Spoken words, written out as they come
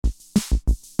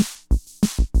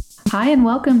Hi, and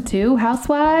welcome to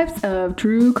Housewives of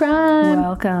True Crime.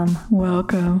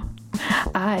 Welcome.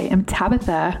 I am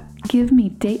Tabitha. Give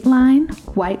me Dateline,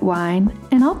 white wine,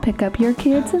 and I'll pick up your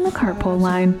kids in the carpool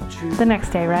line. The next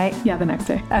day, right? Yeah, the next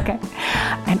day. Okay.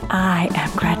 And I am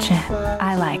Gretchen.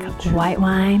 I like white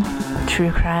wine,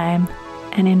 true crime,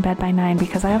 and in bed by 9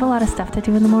 because I have a lot of stuff to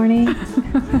do in the morning.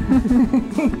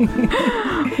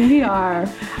 We are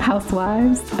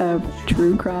Housewives of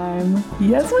True Crime.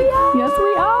 Yes, we are. Yes,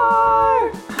 we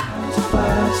are.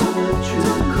 Housewives of True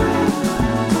Crime.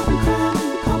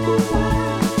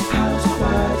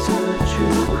 Housewives of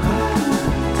True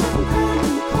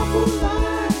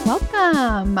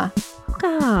Crime.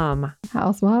 Welcome.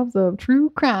 Housewives of True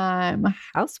Crime.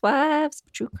 Housewives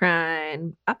of True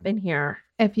Crime up in here.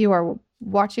 If you are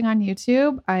watching on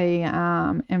YouTube, I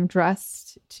am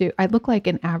dressed I look like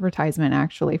an advertisement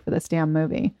actually for this damn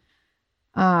movie.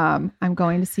 I'm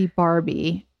going to see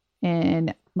Barbie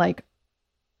in like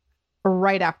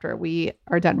right after we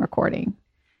are done recording.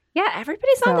 Yeah,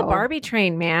 everybody's on the Barbie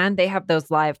train, man. They have those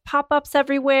live pop-ups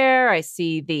everywhere. I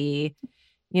see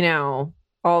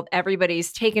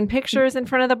everybody's taking pictures in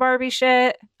front of the Barbie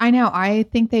shit. I know. I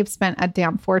think they've spent a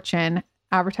damn fortune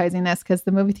advertising this because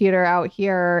the movie theater out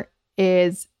here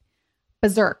is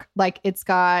berserk. Like it's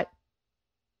got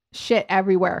shit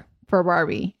everywhere for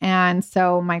Barbie. And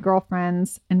so my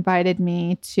girlfriends invited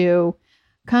me to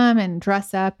come and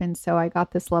dress up. And so I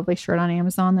got this lovely shirt on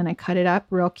Amazon. Then I cut it up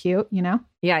real cute, you know?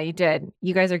 Yeah, you did.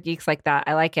 You guys are geeks like that.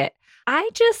 I like it. I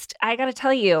got to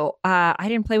tell you, I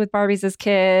didn't play with Barbies as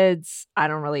kids. I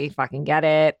don't really fucking get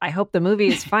it. I hope the movie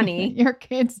is funny. Your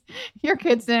kids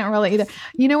didn't really either.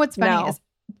 You know what's funny is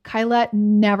Kyla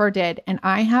never did. And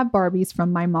I have Barbies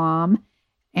from my mom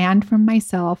and from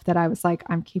myself that I was like,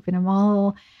 I'm keeping them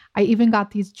all. I even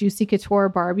got these Juicy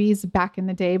Couture Barbies back in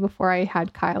the day before I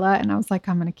had Kyla. And I was like,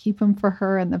 I'm going to keep them for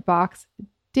her in the box.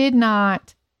 Did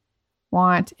not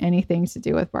want anything to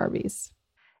do with Barbies.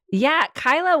 Yeah,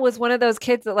 Kyla was one of those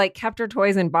kids that like kept her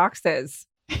toys in boxes.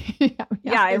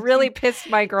 Yeah, it really pissed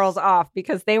my girls off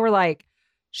because they were like,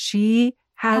 she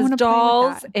has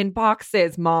dolls in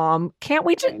boxes, Mom. Can't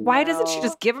we just, why doesn't she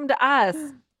just give them to us?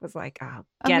 I was like, oh,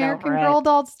 get American over Girl it.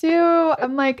 dolls too.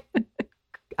 I'm like,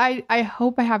 I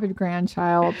hope I have a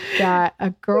grandchild,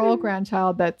 a girl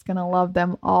grandchild that's going to love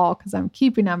them all because I'm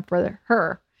keeping them for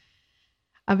her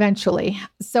eventually.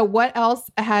 So what else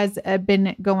has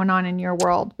been going on in your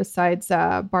world besides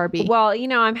Barbie? Well,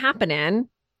 I'm happening,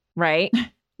 right?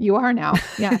 You are now.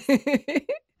 Yes.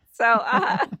 So,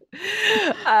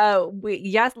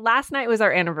 last night was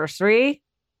our anniversary.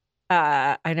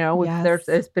 I know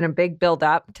there's been a big build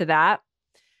up to that.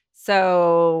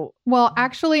 So, well,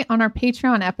 actually on our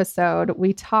Patreon episode,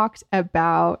 we talked a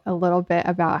little bit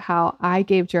about how I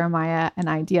gave Jeremiah an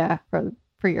idea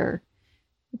for your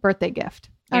birthday gift.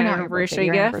 Anniversary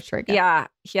gift. Yeah.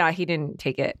 He didn't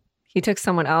take it. He took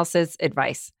someone else's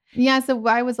advice. Yeah. So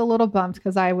I was a little bummed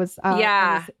because I was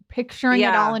picturing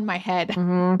it all in my head.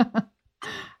 Mm-hmm.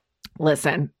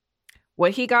 Listen,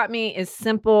 what he got me is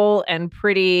simple and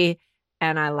pretty,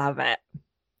 and I love it.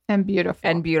 And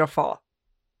beautiful.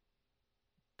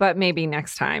 But maybe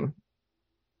next time,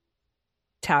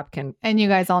 Tab can. And you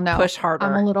guys all know push harder.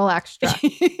 I'm a little extra.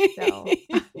 So.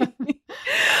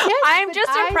 I'm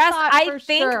just impressed. I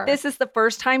think this is the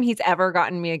first time he's ever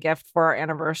gotten me a gift for our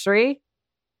anniversary.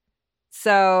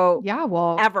 So yeah,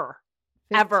 well, ever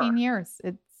 15 years.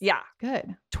 It's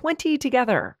good. 20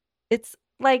 together. It's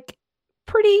like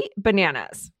pretty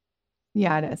bananas.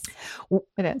 Yeah, it is.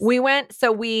 It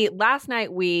is. Last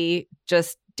night we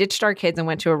just ditched our kids and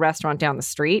went to a restaurant down the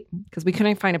street because we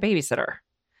couldn't find a babysitter.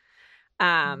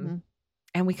 And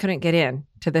we couldn't get in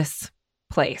to this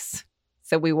place.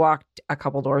 So we walked a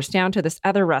couple doors down to this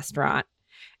other restaurant.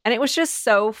 And it was just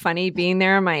so funny being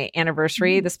there on my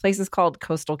anniversary. This place is called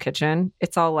Coastal Kitchen.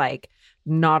 It's all like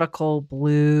nautical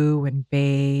blue and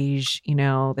beige.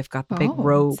 They've got the big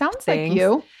rope sounds things. Like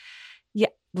you. Yeah.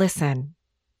 Listen,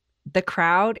 the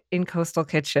crowd in Coastal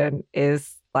Kitchen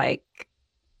is like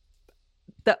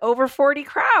the over 40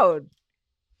 crowd.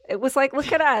 It was like,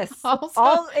 look at us.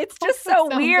 It's just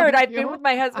so weird. I've been with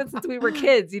my husband since we were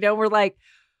kids. We're like,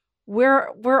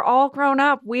 we're all grown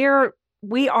up. We are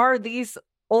these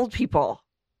old people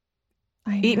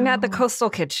eating at the Coastal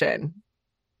Kitchen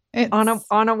on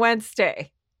a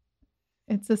Wednesday.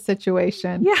 It's a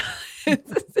situation. Yeah,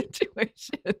 it's a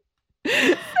situation.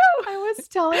 I was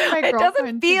telling my girlfriend it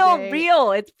doesn't feel today.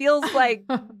 real. It feels like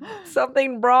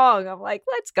something wrong. I'm like,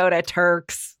 let's go to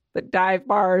Turk's, the dive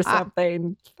bar or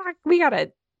something. Fuck,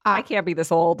 I can't be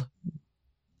this old.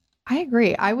 I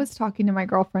agree. I was talking to my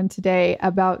girlfriend today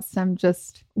about some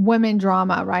just women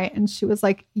drama, right? And she was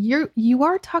like, you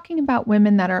are talking about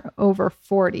women that are over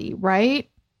 40, right?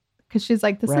 Because she's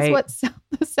like, this is what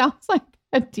this sounds like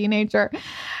a teenager.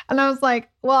 And I was like,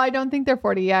 well, I don't think they're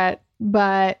 40 yet,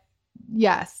 but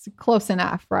yes, close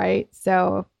enough, right?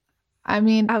 So, I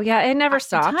mean, oh yeah, it never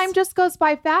stops. Time just goes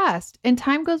by fast, and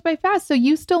time goes by fast. So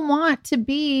you still want to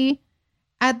be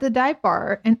at the dive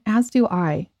bar, and as do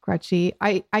I, Gretchy.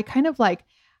 I kind of like,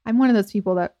 I'm one of those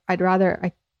people that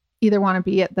I either want to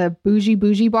be at the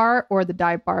bougie bar or the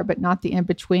dive bar, but not the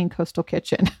in-between coastal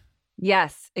kitchen.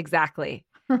 Yes, exactly.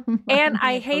 And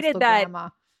I hated that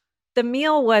the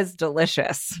meal was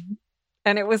delicious.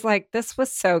 And it was like, this was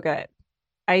so good.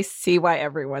 I see why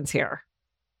everyone's here.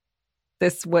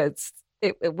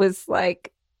 It was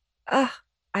like, I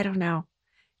don't know.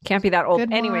 Can't be that old.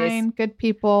 Good Anyways. wine, good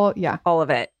people. Yeah. All of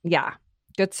it. Yeah.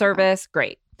 Good service.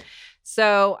 Great.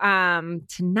 So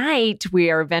tonight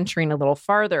we are venturing a little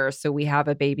farther. So we have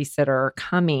a babysitter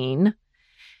coming.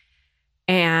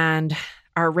 And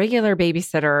our regular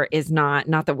babysitter is not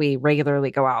that we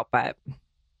regularly go out, but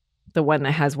the one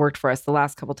that has worked for us the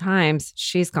last couple times,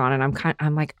 she's gone. And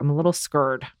I'm a little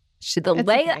scared.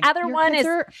 Other one is,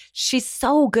 she's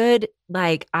so good.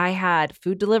 Like I had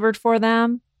food delivered for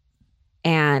them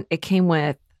and it came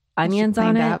with onions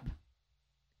on it. Up.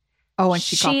 Oh, and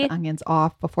she got the onions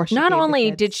off before she not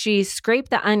only did she scrape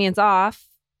the onions off.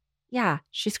 Yeah,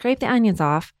 she scraped the onions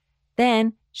off.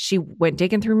 Then she went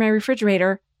digging through my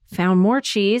refrigerator, found more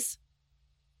cheese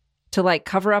to like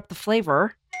cover up the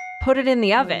flavor, put it in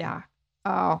the oven. Yeah.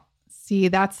 Oh, see,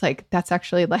 that's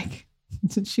actually like,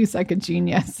 she's like a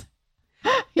genius.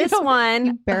 This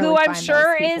one, who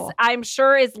I'm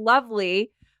sure is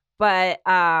lovely, but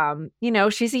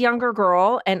she's a younger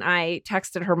girl, and I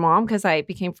texted her mom because I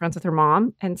became friends with her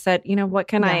mom and said, what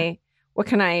can I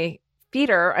feed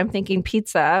her? I'm thinking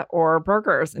pizza or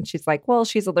burgers, and she's like, well,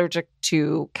 she's allergic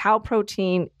to cow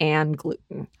protein and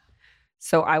gluten.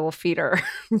 So I will feed her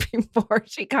before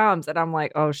she comes. And I'm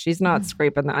like, oh, she's not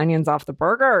scraping the onions off the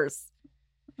burgers.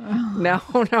 Oh. No.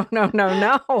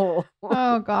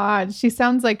 Oh, God. She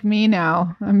sounds like me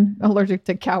now. I'm allergic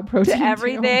to cow protein. To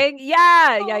everything? Too.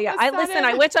 Yeah.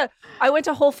 I went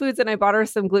to Whole Foods and I bought her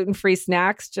some gluten-free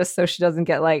snacks just so she doesn't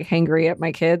get like hangry at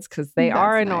my kids because they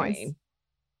are annoying.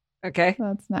 Nice. Okay.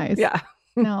 That's nice. Yeah.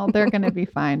 No, they're going to be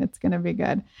fine. It's going to be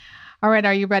good. All right.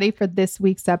 Are you ready for this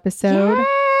week's episode?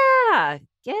 Yeah.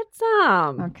 Get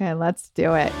some. Okay, let's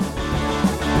do it.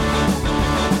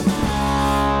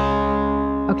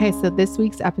 Okay, so this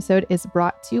week's episode is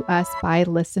brought to us by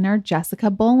listener Jessica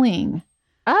Bowling.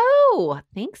 Oh,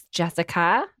 thanks,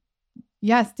 Jessica.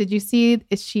 Yes, did you see?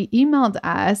 She emailed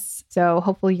us. So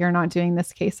hopefully you're not doing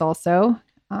this case also.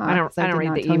 I don't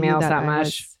read the emails that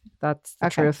much. That's the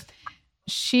truth.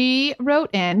 She wrote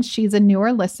in. She's a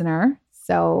newer listener.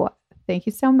 So thank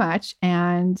you so much.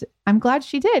 And I'm glad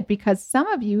she did because some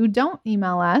of you don't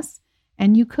email us.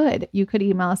 And you could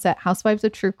email us at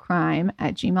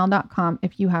housewivesofTrueCrime@gmail.com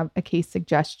if you have a case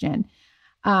suggestion.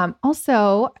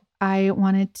 Also, I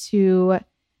wanted to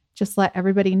just let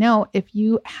everybody know, if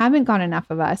you haven't got enough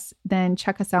of us, then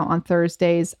check us out on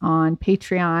Thursdays on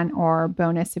Patreon, or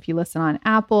bonus if you listen on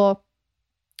Apple.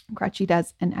 Gretchy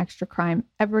does an extra crime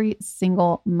every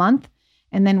single month.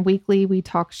 And then weekly, we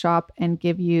talk shop and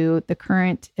give you the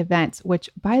current events, which,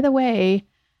 by the way,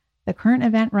 the current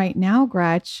event right now,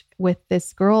 Gretch, with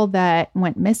this girl that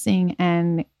went missing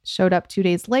and showed up 2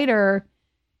 days later,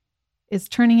 is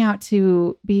turning out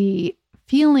to be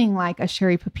feeling like a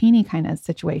Sherry Papini kind of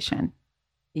situation.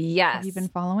 Yes. Have you been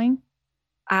following?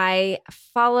 I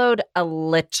followed a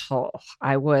little.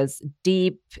 I was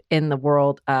deep in the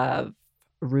world of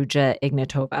Ruja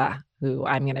Ignatova, who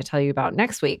I'm going to tell you about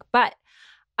next week. But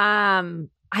I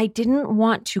didn't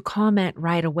want to comment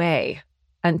right away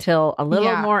until a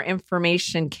little more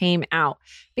information came out,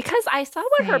 because I saw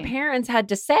what her parents had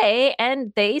to say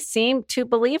and they seemed to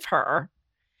believe her.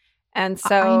 And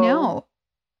so I know,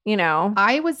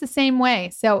 I was the same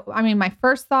way. So, I mean, my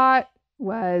first thought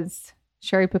was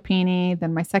Sherry Papini.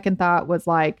 Then my second thought was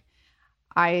like,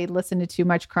 I listen to too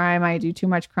much crime. I do too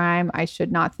much crime. I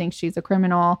should not think she's a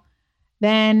criminal.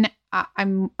 Then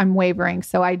I'm wavering.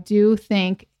 So I do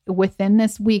think within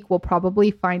this week, we'll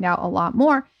probably find out a lot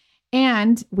more.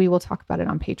 And we will talk about it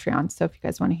on Patreon. So if you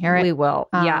guys want to hear it, we will.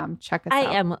 Check us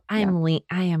out. I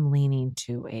am leaning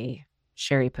to a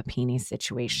Sherry Papini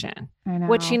situation. I know.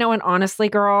 Which, and honestly,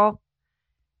 girl,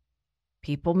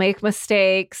 people make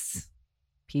mistakes.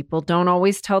 People don't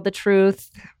always tell the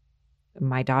truth.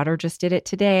 My daughter just did it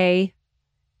today.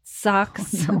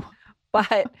 Sucks. Oh, no.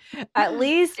 But at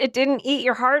least it didn't eat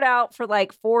your heart out for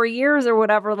like 4 years or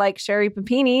whatever, like Sherry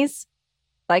Papini's.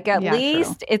 Like at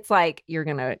least it's like you're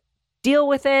going to deal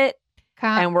with it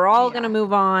and we're all going to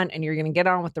move on and you're going to get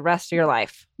on with the rest of your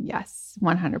life. Yes,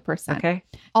 100%. Okay.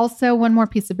 Also, one more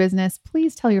piece of business.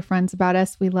 Please tell your friends about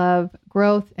us. We love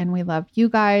growth and we love you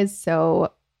guys.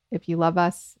 So if you love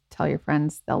us, tell your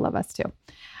friends. They'll love us too.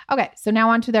 Okay. So now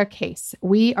on to their case.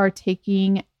 I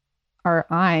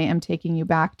am taking you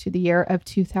back to the year of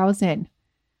 2000.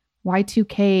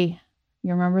 Y2K.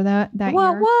 You remember that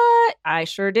year? What? I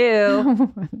sure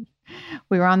do.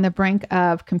 We were on the brink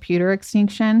of computer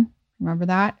extinction. Remember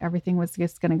that? Everything was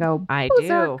just going to go. I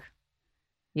do.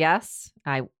 Yes.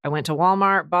 I went to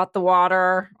Walmart, bought the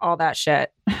water, all that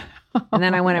shit. And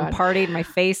then I went and partied my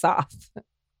face off.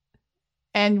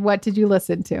 And what did you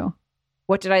listen to?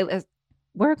 What did I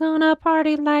We're gonna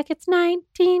party like it's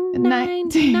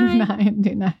 1999.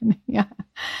 1999. Yeah.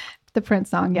 The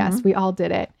Prince song. Yes, we all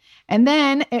did it. And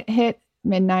then it hit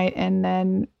midnight and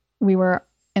then we were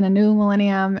in a new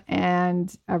millennium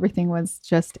and everything was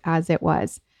just as it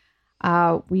was.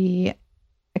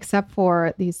 Except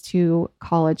for these two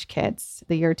college kids,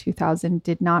 the year 2000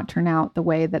 did not turn out the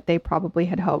way that they probably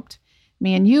had hoped.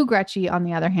 Me and you, Gretchen, on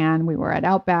the other hand, we were at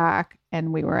Outback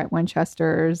and we were at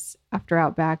Winchester's after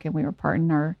Outback and we were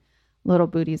partying our little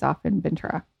booties off in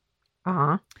Ventura.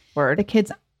 Word. The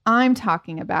kids I'm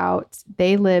talking about,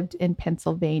 they lived in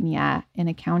Pennsylvania in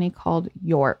a county called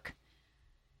York.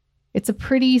 It's a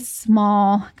pretty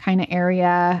small kind of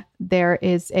area. There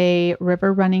is a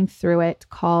river running through it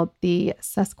called the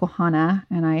Susquehanna,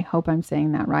 and I hope I'm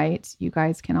saying that right. You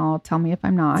guys can all tell me if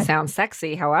I'm not. Sounds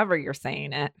sexy, however you're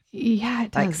saying it. Yeah,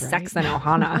 it does. Like sex and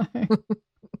Ohana.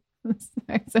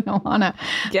 Sex and Ohana.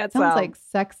 Sounds like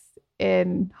sex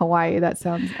in Hawaii. That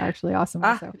sounds actually awesome.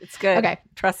 Also. It's good. Okay.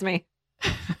 Trust me.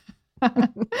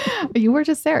 You were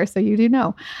just there, so you do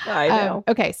know. I know.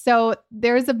 Okay, so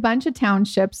there's a bunch of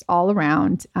townships all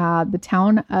around.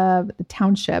 The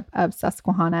township of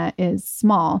Susquehanna is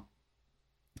small,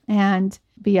 and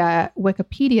via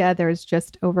Wikipedia, there's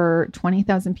just over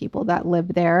 20,000 people that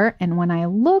live there. And when I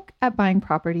look at buying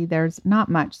property, there's not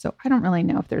much, so I don't really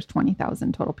know if there's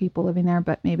 20,000 total people living there,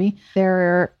 but maybe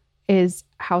there is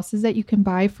houses that you can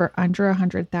buy for under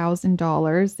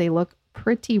 $100,000. They look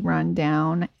pretty run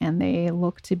down and they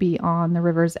look to be on the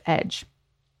river's edge.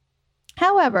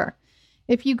 However,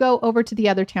 if you go over to the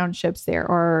other townships, there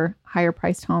are higher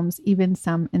priced homes, even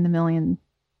some in the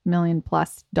million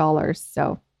plus dollars.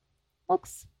 So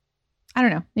looks, I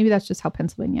don't know, maybe that's just how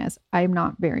Pennsylvania is. I'm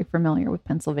not very familiar with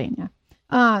Pennsylvania.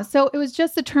 So it was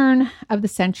just the turn of the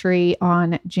century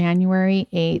on January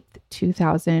 8th,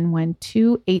 2000, when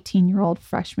two 18-year-old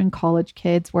freshman college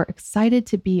kids were excited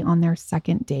to be on their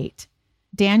second date.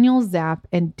 Daniel Zapp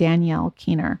and Danielle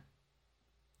Keener.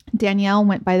 Danielle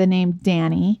went by the name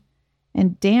Danny,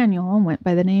 and Daniel went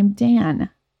by the name Dan.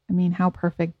 I mean, how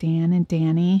perfect, Dan and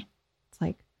Danny. It's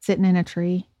like sitting in a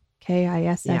tree,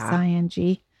 Kissing.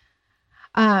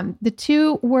 The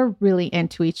two were really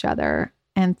into each other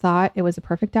and thought it was a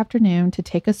perfect afternoon to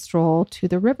take a stroll to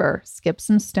the river, skip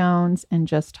some stones, and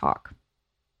just talk.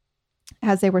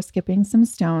 As they were skipping some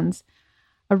stones,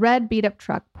 a red beat-up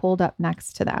truck pulled up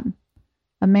next to them.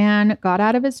 A man got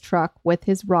out of his truck with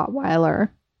his Rottweiler,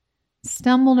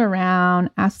 stumbled around,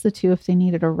 asked the two if they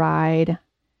needed a ride.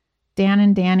 Dan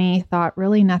and Danny thought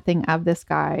really nothing of this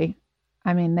guy.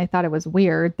 I mean, they thought it was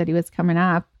weird that he was coming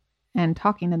up and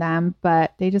talking to them,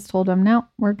 but they just told him, no,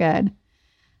 we're good.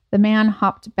 The man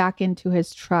hopped back into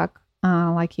his truck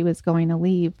like he was going to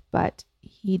leave, but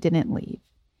he didn't leave.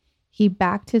 He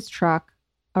backed his truck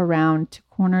around to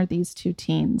corner these two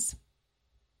teens.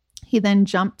 He then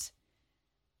jumped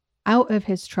out of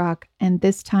his truck, and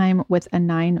this time with a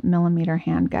 9mm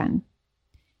handgun.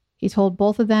 He told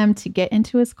both of them to get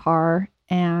into his car,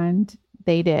 and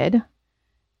they did.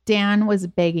 Dan was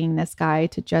begging this guy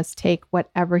to just take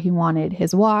whatever he wanted,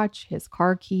 his watch, his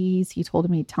car keys. He told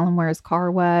him he'd tell him where his car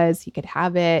was. He could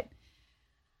have it.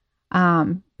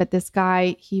 But this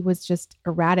guy, he was just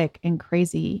erratic and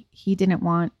crazy. He didn't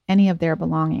want any of their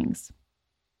belongings.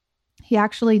 He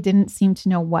actually didn't seem to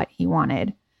know what he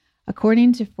wanted.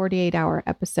 According to 48 Hour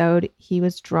episode, he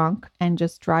was drunk and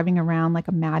just driving around like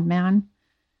a madman,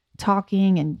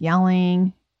 talking and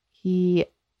yelling. He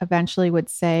eventually would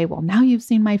say, well, now you've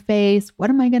seen my face.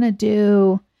 What am I going to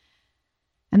do?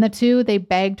 And the two, they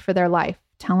begged for their life,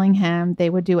 telling him they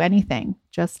would do anything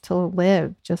just to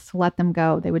live, just to let them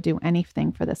go. They would do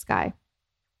anything for this guy.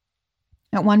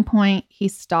 At one point, he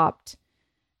stopped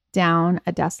down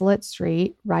a desolate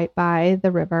street right by the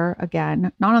river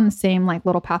again, not on the same like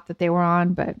little path that they were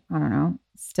on, but I don't know,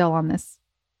 still on this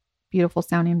beautiful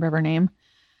sounding river name.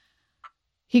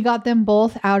 He got them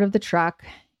both out of the truck.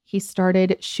 He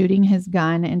started shooting his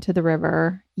gun into the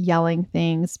river, yelling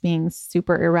things, being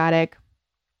super erratic,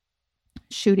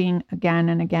 shooting again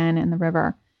and again in the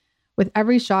river. With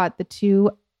every shot, the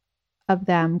two of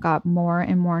them got more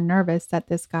and more nervous that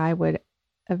this guy would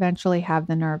eventually have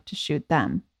the nerve to shoot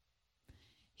them.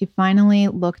 He finally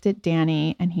looked at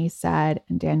Danny and he said,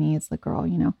 and Danny is the girl,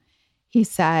 he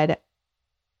said,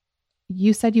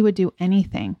 "You said you would do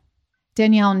anything."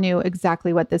 Danielle knew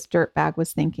exactly what this dirtbag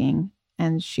was thinking,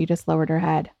 and she just lowered her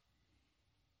head.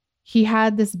 He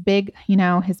had this big,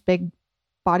 his big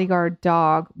bodyguard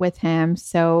dog with him,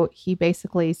 so he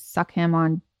basically stuck him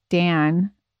on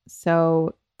Dan,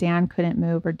 so Dan couldn't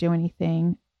move or do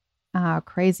anything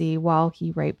crazy while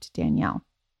he raped Danielle.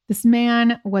 This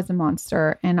man was a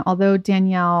monster, and although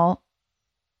Danielle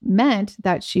meant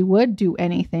that she would do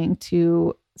anything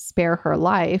to spare her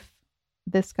life,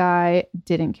 this guy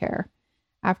didn't care.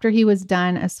 After he was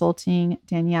done assaulting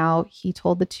Danielle, he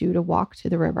told the two to walk to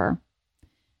the river.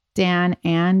 Dan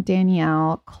and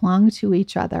Danielle clung to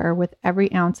each other with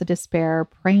every ounce of despair,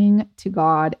 praying to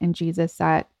God and Jesus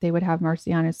that they would have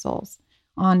mercy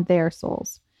on their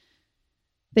souls.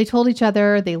 They told each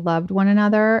other they loved one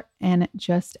another, and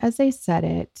just as they said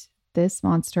it, this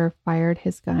monster fired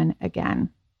his gun again.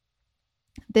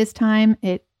 This time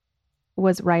it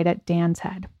was right at Dan's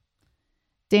head.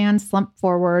 Dan slumped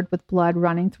forward with blood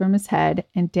running through his head,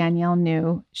 and Danielle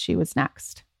knew she was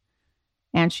next.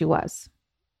 And she was.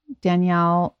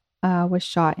 Danielle was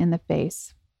shot in the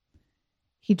face.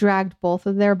 He dragged both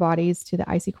of their bodies to the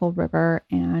icy cold river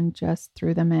and just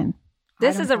threw them in.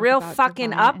 This is a real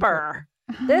fucking upper.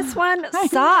 This one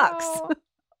sucks. Oh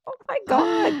my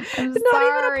God. I'm Not sorry.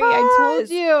 even a pause. I told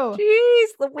you. Jeez,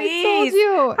 Louise. I told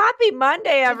you. Happy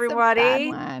Monday, everybody. It's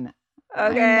a bad one.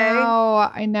 Okay.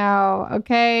 I know.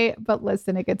 Okay. But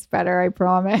listen, it gets better. I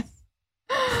promise.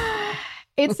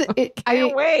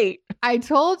 Can't wait. I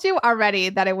told you already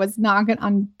that it was not good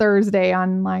on Thursday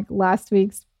on like last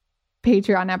week's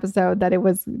Patreon episode that it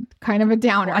was kind of a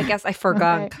downer. Well, I guess I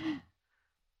forgot. Okay.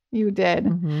 You did.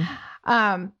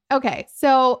 Mm-hmm. Okay.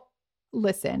 So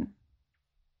listen,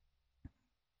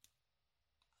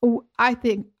 I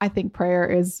think prayer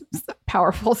is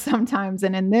powerful sometimes.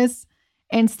 And in this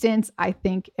instance, I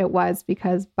think it was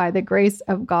because by the grace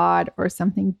of God or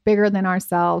something bigger than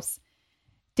ourselves,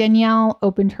 Danielle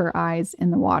opened her eyes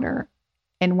in the water.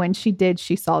 And when she did,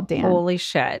 she saw Dan. Holy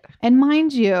shit. And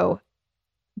mind you,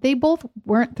 they both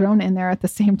weren't thrown in there at the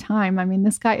same time. I mean,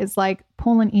 this guy is like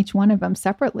pulling each one of them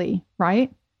separately,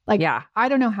 right? Like, yeah. I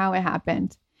don't know how it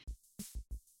happened.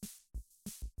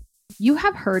 You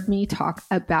have heard me talk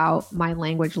about my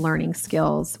language learning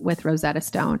skills with Rosetta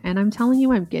Stone, and I'm telling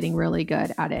you, I'm getting really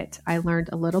good at it. I learned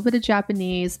a little bit of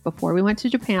Japanese before we went to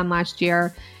Japan last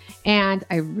year, and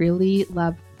I really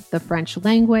love the French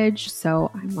language,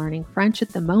 so I'm learning French at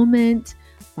the moment.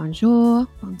 Bonjour,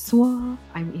 bonsoir.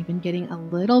 I'm even getting a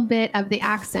little bit of the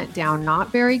accent down.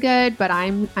 Not very good, but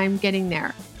I'm getting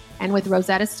there. And with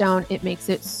Rosetta Stone, it makes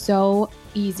it so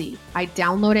easy. I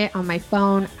download it on my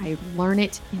phone. I learn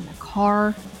it in the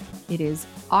car. It is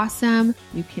awesome.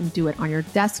 You can do it on your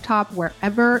desktop,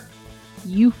 wherever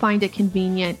you find it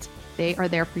convenient. They are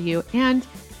there for you. And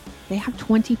they have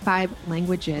 25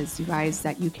 languages, you guys,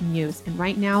 that you can use. And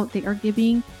right now they are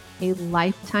giving a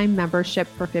lifetime membership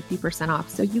for 50% off.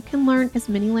 So you can learn as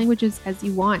many languages as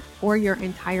you want for your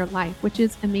entire life, which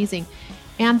is amazing.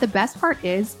 And the best part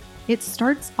is it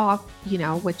starts off,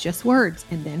 with just words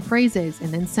and then phrases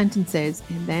and then sentences.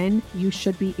 And then you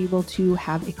should be able to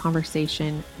have a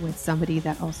conversation with somebody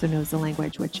that also knows the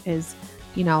language, which is,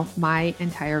 my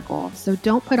entire goal. So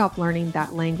don't put off learning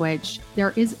that language.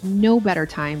 There is no better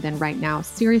time than right now.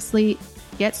 Seriously,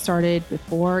 get started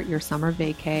before your summer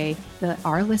vacay.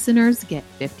 Our listeners get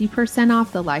 50%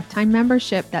 off the lifetime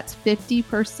membership. That's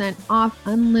 50% off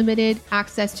unlimited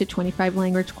access to 25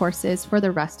 language courses for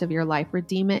the rest of your life.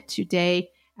 Redeem it today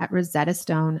at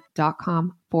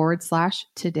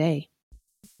rosettastone.com/today.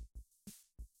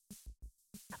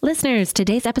 Listeners,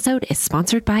 today's episode is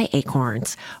sponsored by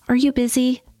Acorns. Are you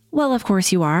busy? Well, of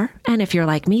course you are. And if you're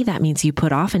like me, that means you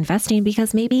put off investing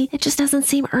because maybe it just doesn't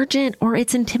seem urgent or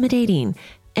it's intimidating.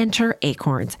 Enter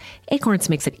Acorns. Acorns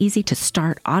makes it easy to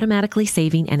start automatically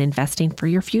saving and investing for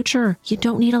your future. You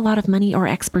don't need a lot of money or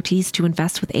expertise to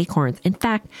invest with Acorns. In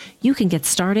fact, you can get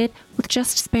started with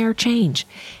just spare change.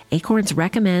 Acorns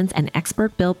recommends an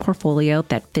expert-built portfolio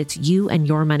that fits you and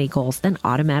your money goals, then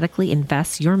automatically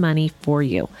invests your money for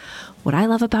you. What I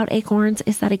love about Acorns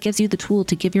is that it gives you the tool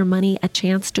to give your money a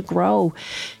chance to grow.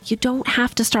 You don't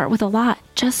have to start with a lot.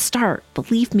 Just start.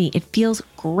 Believe me, it feels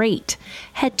great.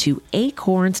 Head to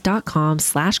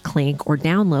acorns.com/clink or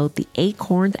download the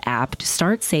Acorns app to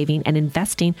start saving and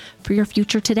investing for your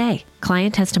future today.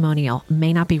 Client testimonial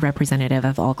may not be representative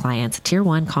of all clients. Tier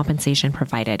 1 compensation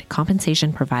provided.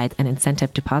 Compensation provides an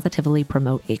incentive to positively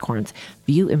promote Acorns.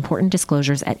 View important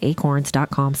disclosures at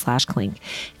acorns.com/clink.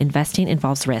 Investing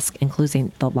involves risk,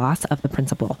 including the loss of the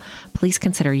principal. Please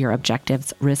consider your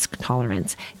objectives, risk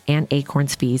tolerance, and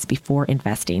Acorns fees before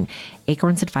investing.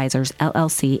 Acorns Advisors,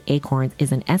 LLC. Acorns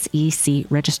is an SEC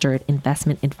registered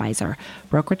investment advisor.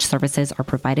 Brokerage services are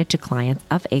provided to clients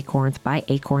of Acorns by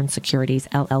Acorns Securities,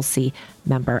 LLC,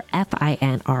 member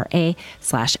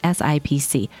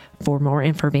FINRA/SIPC. For more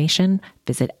information,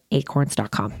 visit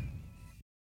acorns.com.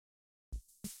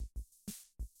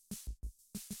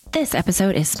 This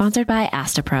episode is sponsored by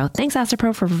Astapro. Thanks,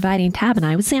 Astapro, for providing Tab and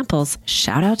I with samples.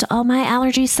 Shout out to all my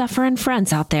allergy suffering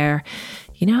friends out there.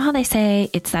 You know how they say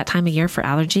it's that time of year for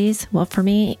allergies? Well, for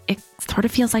me, it sort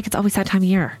of feels like it's always that time of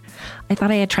year. I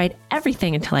thought I had tried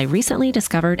everything until I recently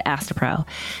discovered Astapro.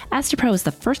 Astapro is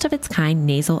the first of its kind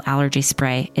nasal allergy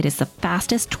spray. It is the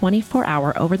fastest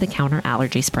 24-hour over-the-counter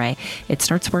allergy spray. It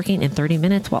starts working in 30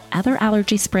 minutes while other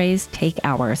allergy sprays take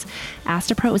hours.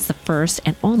 Astapro is the first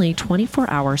and only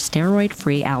 24-hour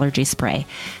steroid-free allergy spray.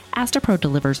 Astapro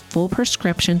delivers full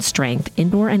prescription strength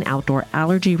indoor and outdoor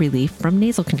allergy relief from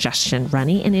nasal congestion,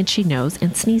 runny and itchy nose,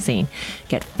 and sneezing.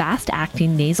 Get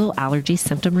fast-acting nasal allergy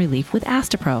symptom relief with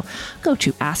Astapro. Go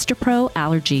to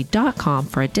astaproallergy.com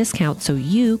for a discount so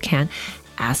you can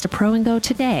Astapro and go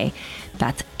today.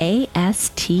 That's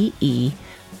ASTEPRO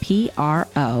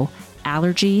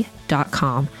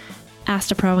allergy.com.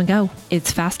 Astapro and go.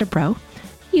 It's faster, bro.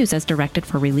 Use as directed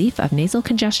for relief of nasal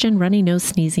congestion, runny nose,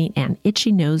 sneezing, and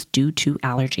itchy nose due to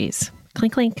allergies.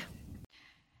 Clink, clink.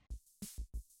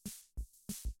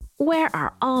 Where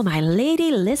are all my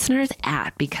lady listeners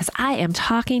at? Because I am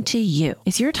talking to you.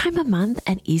 Is your time of month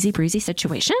an easy breezy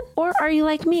situation? Or are you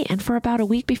like me and for about a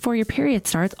week before your period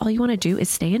starts, all you want to do is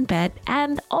stay in bed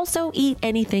and also eat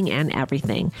anything and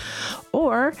everything?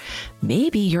 Or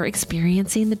maybe you're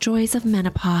experiencing the joys of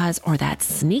menopause or that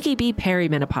sneaky bee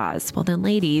perimenopause. Well then,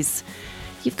 ladies,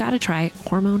 you've got to try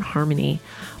Hormone Harmony.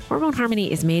 Hormone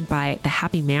Harmony is made by the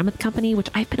Happy Mammoth Company, which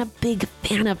I've been a big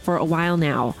fan of for a while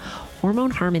now.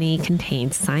 Hormone Harmony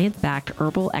contains science-backed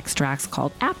herbal extracts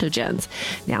called adaptogens.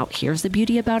 Now, here's the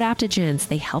beauty about adaptogens.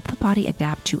 They help the body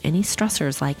adapt to any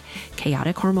stressors like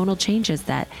chaotic hormonal changes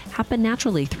that happen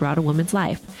naturally throughout a woman's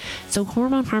life. So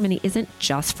Hormone Harmony isn't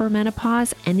just for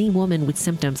menopause. Any woman with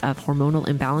symptoms of hormonal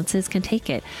imbalances can take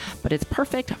it, but it's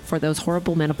perfect for those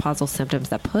horrible menopausal symptoms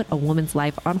that put a woman's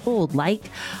life on hold, like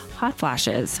hot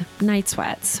flashes, night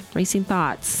sweats, racing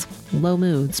thoughts, low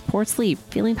moods, poor sleep,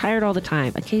 feeling tired all the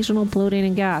time, occasional bloating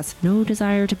and gas, no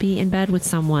desire to be in bed with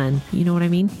someone. You know what I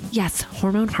mean? Yes,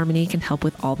 Hormone Harmony can help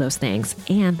with all those things.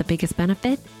 And the biggest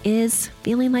benefit is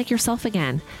feeling like yourself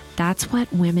again. That's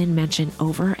what women mention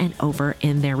over and over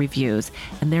in their reviews.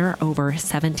 And there are over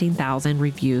 17,000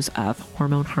 reviews of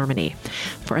Hormone Harmony.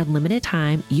 For a limited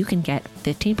time, you can get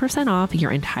 15% off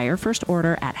your entire first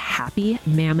order at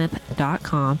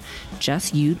happymammoth.com.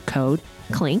 Just use code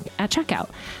CLINK at checkout.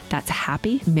 That's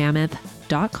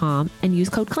happymammoth.com and use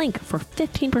code CLINK for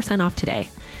 15% off today.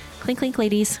 Clink, clink,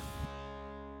 ladies.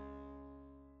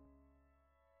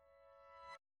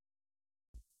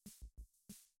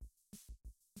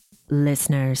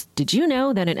 Listeners, did you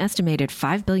know that an estimated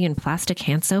 5 billion plastic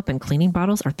hand soap and cleaning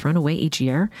bottles are thrown away each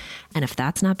year? And if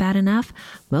that's not bad enough,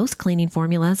 most cleaning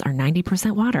formulas are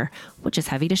 90% water, which is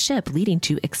heavy to ship, leading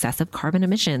to excessive carbon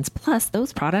emissions. Plus,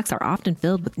 those products are often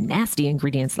filled with nasty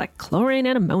ingredients like chlorine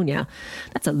and ammonia.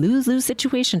 That's a lose-lose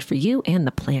situation for you and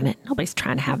the planet. Nobody's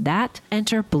trying to have that.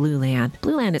 Enter Blueland.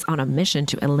 Blueland is on a mission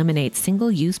to eliminate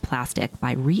single-use plastic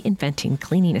by reinventing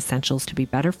cleaning essentials to be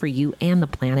better for you and the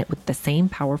planet with the same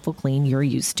powerful clean you're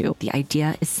used to. The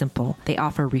idea is simple. They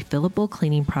offer refillable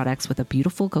cleaning products with a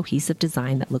beautiful cohesive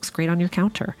design that looks great on your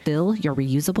counter. Fill your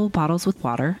reusable bottles with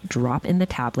water, drop in the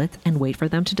tablets, and wait for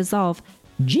them to dissolve.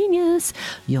 Genius!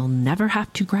 You'll never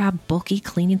have to grab bulky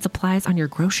cleaning supplies on your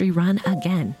grocery run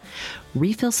again.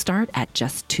 Refills start at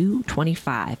just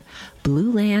 $2.25.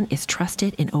 Blueland is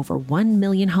trusted in over 1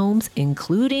 million homes,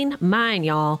 including mine,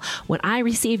 y'all. When I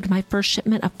received my first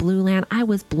shipment of Blueland, I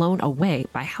was blown away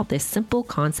by how this simple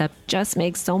concept just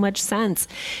makes so much sense.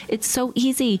 It's so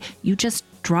easy. You just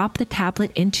drop the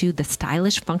tablet into the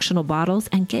stylish functional bottles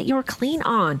and get your clean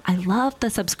on. I love the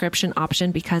subscription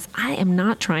option because I am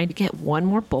not trying to get one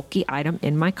more bulky item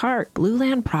in my cart.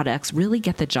 Blueland products really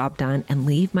get the job done and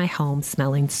leave my home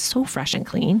smelling so fresh fresh and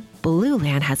clean? Blue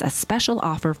Land has a special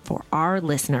offer for our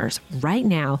listeners. Right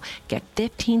now, get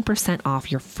 15%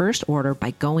 off your first order by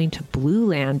going to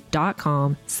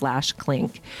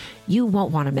blueland.com/clink. You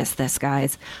won't want to miss this,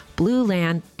 guys.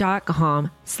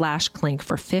 blueland.com/clink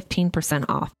for 15%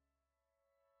 off.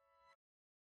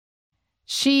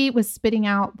 She was spitting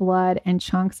out blood and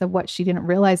chunks of what she didn't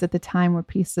realize at the time were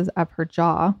pieces of her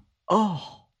jaw.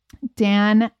 Oh.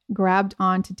 Dan grabbed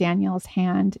onto Danielle's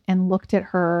hand and looked at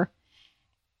her,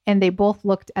 and they both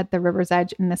looked at the river's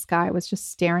edge, and this guy was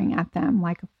just staring at them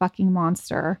like a fucking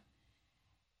monster.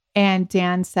 And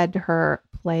Dan said to her,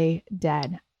 "Play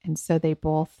dead." And so they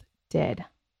both did.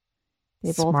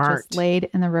 They both just laid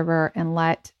in the river and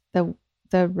let the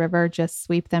river just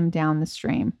sweep them down the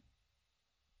stream.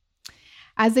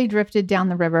 As they drifted down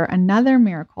the river, another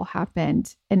miracle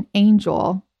happened. An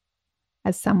angel,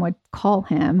 as some would call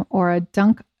him, or a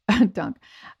duck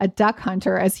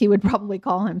hunter, as he would probably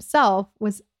call himself,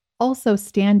 was also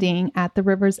standing at the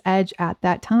river's edge at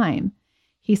that time.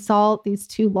 He saw these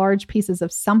two large pieces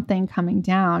of something coming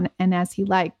down, and as he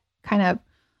kind of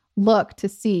looked to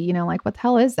see, what the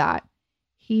hell is that?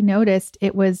 He noticed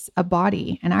it was a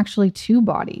body, and actually two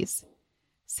bodies.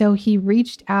 So he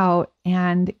reached out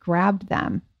and grabbed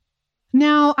them.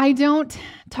 Now, I don't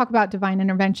talk about divine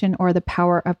intervention or the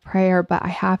power of prayer, but I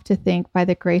have to think by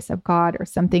the grace of God or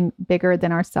something bigger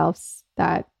than ourselves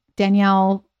that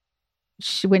Danielle,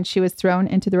 when she was thrown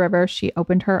into the river, she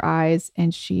opened her eyes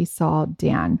and she saw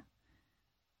Dan,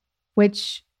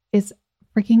 which is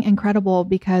freaking incredible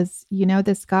because,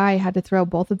 this guy had to throw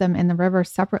both of them in the river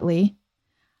separately.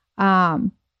 Yeah.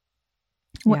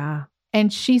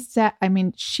 And she said,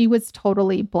 she was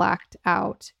totally blacked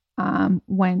out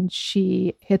when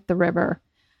she hit the river.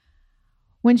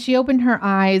 When she opened her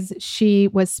eyes, she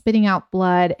was spitting out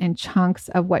blood and chunks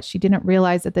of what she didn't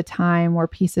realize at the time were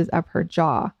pieces of her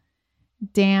jaw.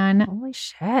 Dan. Holy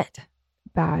shit.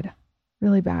 Bad.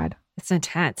 Really bad. It's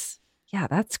intense. Yeah,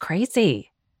 that's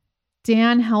crazy.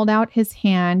 Dan held out his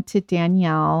hand to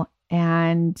Danielle,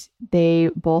 and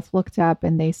they both looked up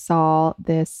and they saw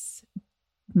this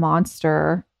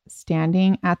monster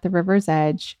standing at the river's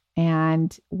edge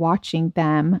and watching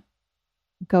them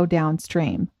go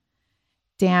downstream.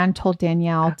 Dan told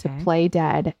Danielle to play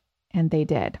dead, and they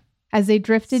did. As they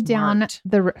drifted down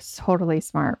totally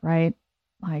smart, right?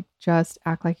 Like, just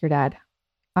act like you're dead.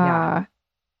 Yeah.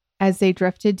 As they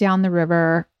drifted down the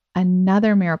river,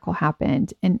 another miracle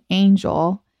happened. An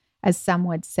angel, as some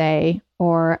would say,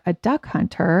 or a duck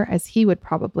hunter, as he would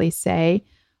probably say,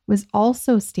 was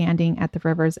also standing at the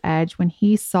river's edge when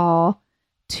he saw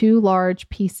two large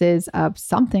pieces of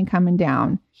something coming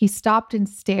down. He stopped and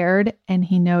stared, and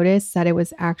he noticed that it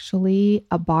was actually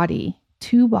a body,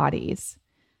 two bodies.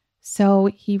 So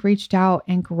he reached out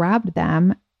and grabbed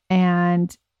them,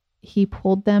 and he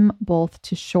pulled them both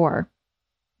to shore.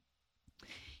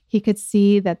 He could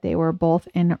see that they were both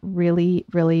in really,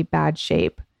 really bad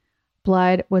shape.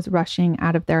 Blood was rushing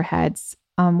out of their heads.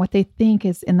 What they think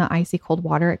is in the icy cold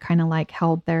water, it kind of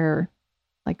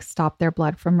stopped their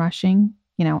blood from rushing,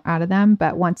 out of them.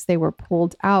 But once they were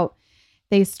pulled out,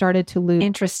 they started to lose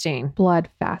blood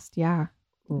fast. Yeah.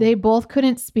 They both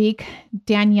couldn't speak.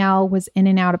 Danielle was in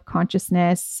and out of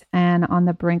consciousness and on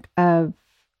the brink of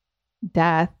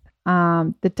death.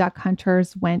 The duck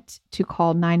hunters went to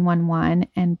call 911,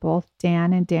 and both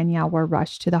Dan and Danielle were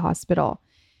rushed to the hospital.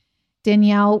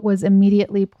 Danielle was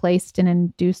immediately placed in an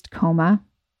induced coma.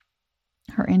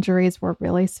 Her injuries were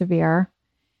really severe.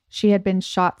 She had been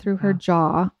shot through her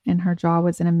jaw, and her jaw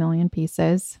was in a million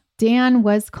pieces. Dan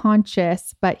was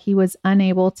conscious, but he was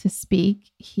unable to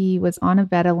speak. He was on a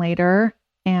ventilator,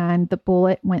 and the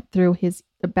bullet went through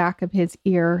the back of his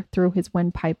ear, through his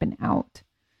windpipe and out.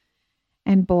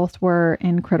 And both were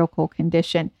in critical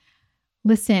condition.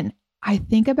 Listen, I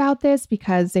think about this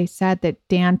because they said that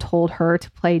Dan told her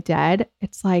to play dead.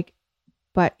 It's like,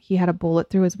 but he had a bullet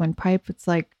through his windpipe. It's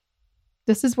like,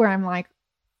 this is where I'm like,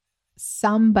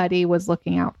 somebody was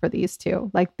looking out for these two.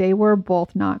 Like, they were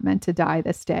both not meant to die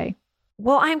this day.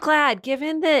 Well, I'm glad,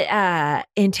 given the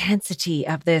intensity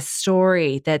of this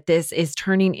story, that this is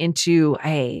turning into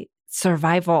a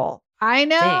survival. I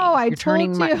know. You're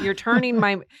turning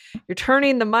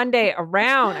the Monday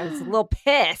around. I was a little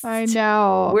pissed. I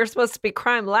know. We're supposed to be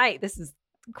crime light. This is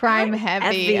crime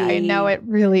heavy. I know it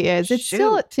really is. It's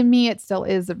still, to me, it still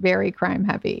is very crime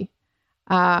heavy.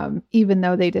 Even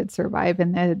though they did survive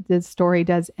and the story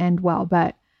does end well,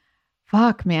 but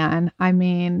fuck, man. I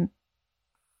mean,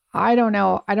 I don't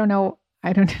know.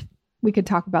 We could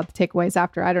talk about the takeaways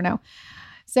after. I don't know.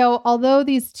 So although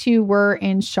these two were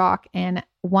in shock and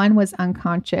One was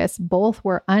unconscious. Both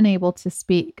were unable to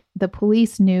speak. The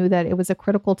police knew that it was a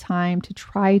critical time to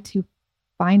try to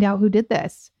find out who did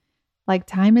this. Like,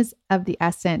 time is of the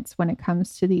essence when it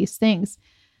comes to these things.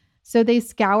 So they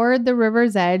scoured the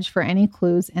river's edge for any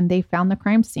clues, and they found the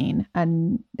crime scene.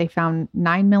 And they found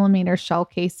 9mm shell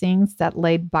casings that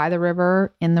laid by the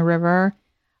river, in the river,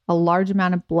 a large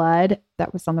amount of blood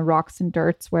that was on the rocks and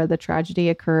dirts where the tragedy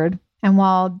occurred. And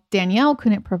while Danielle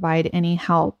couldn't provide any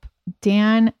help,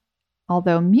 Dan,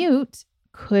 although mute,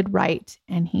 could write,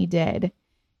 and he did.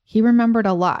 He remembered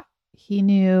a lot. He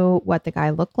knew what the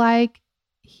guy looked like.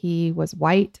 He was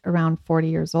white, around 40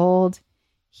 years old.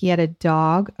 He had a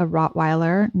dog, a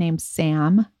Rottweiler named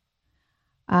Sam.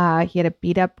 He had a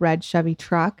beat up red Chevy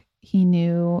truck. He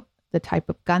knew the type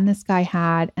of gun this guy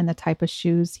had and the type of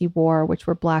shoes he wore, which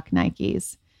were black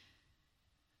Nikes.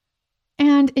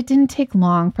 And it didn't take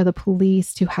long for the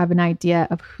police to have an idea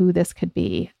of who this could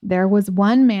be. There was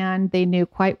one man they knew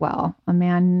quite well, a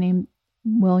man named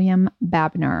William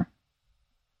Babner.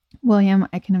 William,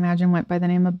 I can imagine, went by the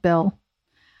name of Bill.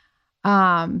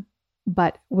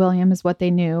 But William is what they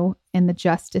knew in the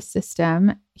justice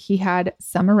system. He had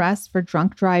some arrests for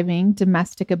drunk driving,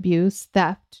 domestic abuse,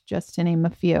 theft, just to name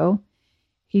a few.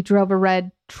 He drove a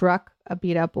red truck, a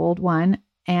beat up old one,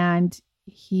 and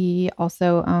he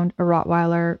also owned a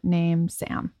Rottweiler named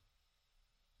Sam.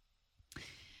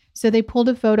 So they pulled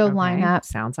a photo lineup.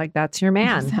 Sounds like that's your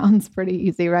man. Sounds pretty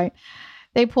easy, right?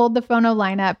 They pulled the photo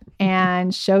lineup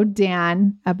and showed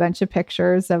Dan a bunch of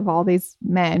pictures of all these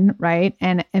men, right?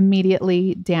 And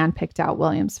immediately Dan picked out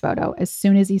William's photo. As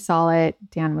soon as he saw it,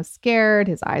 Dan was scared.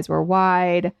 His eyes were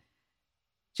wide.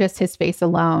 Just his face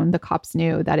alone, the cops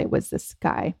knew that it was this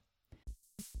guy.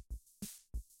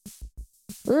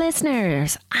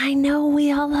 Listeners, I know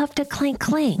we all love to clink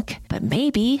clink, but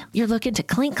maybe you're looking to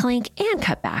clink clink and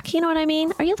cut back. You know what I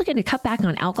mean? Are you looking to cut back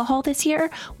on alcohol this year?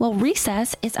 Well,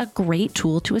 Recess is a great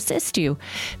tool to assist you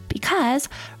because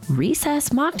Recess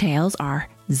mocktails are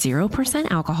 0%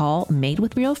 alcohol, made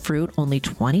with real fruit, only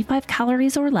 25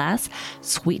 calories or less,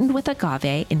 sweetened with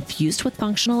agave, infused with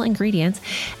functional ingredients,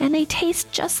 and they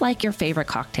taste just like your favorite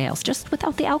cocktails, just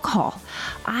without the alcohol.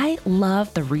 I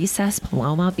love the Recess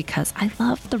Paloma because I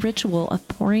love the ritual of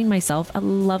pouring myself a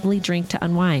lovely drink to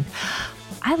unwind.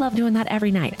 I love doing that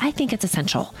every night. I think it's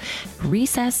essential.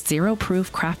 Recess Zero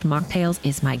Proof Craft Mocktails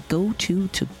is my go-to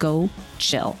to go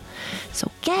chill.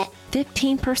 So get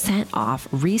 15% off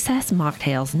Recess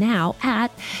Mocktails now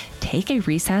at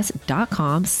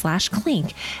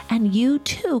takearecess.com/clink, and you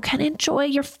too can enjoy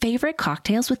your favorite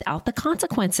cocktails without the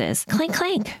consequences. Clink,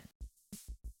 clink.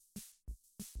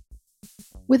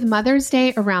 With Mother's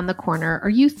Day around the corner, are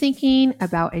you thinking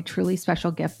about a truly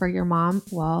special gift for your mom?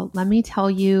 Well, let me tell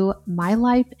you,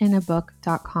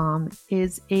 mylifeinabook.com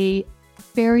is a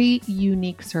very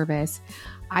unique service.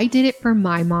 I did it for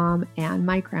my mom and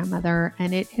my grandmother,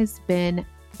 and it has been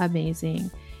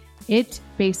amazing. It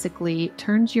basically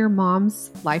turns your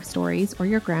mom's life stories or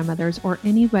your grandmother's or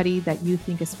anybody that you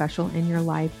think is special in your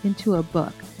life into a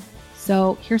book.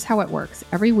 So here's how it works.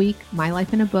 Every week,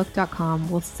 mylifeinabook.com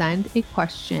will send a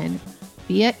question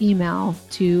via email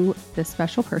to the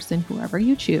special person, whoever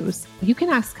you choose. You can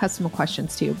ask custom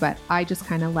questions too, but I just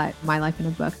kind of let My Life in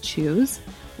a Book choose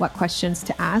what questions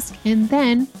to ask. And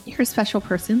then your special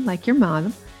person, like your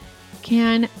mom,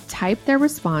 can type their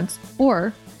response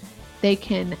or they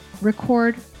can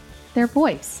record their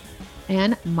voice.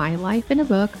 And My Life in a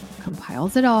Book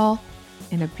compiles it all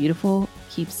in a beautiful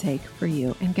keepsake for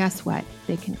you. And guess what?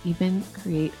 They can even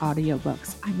create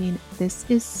audiobooks. I mean, this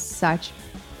is such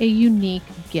a unique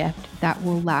gift that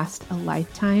will last a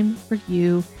lifetime for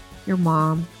you, your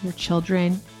mom, your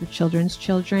children, your children's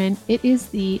children. It is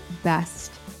the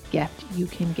best gift you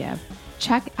can give.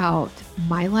 Check out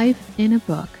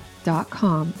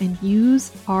mylifeinabook.com and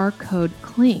use our code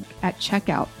CLINK at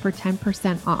checkout for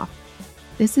 10% off.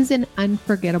 This is an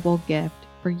unforgettable gift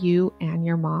for you and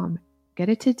your mom. Get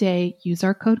it today. Use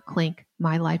our code CLINK,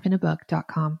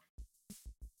 mylifeinabook.com.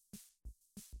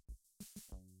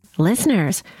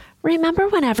 Listeners, remember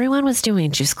when everyone was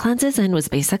doing juice cleanses and was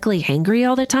basically hangry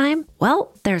all the time?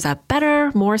 Well, there's a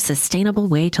better, more sustainable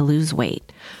way to lose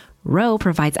weight. Ro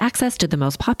provides access to the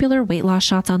most popular weight loss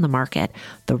shots on the market.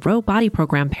 The Ro Body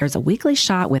Program pairs a weekly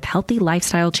shot with healthy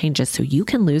lifestyle changes so you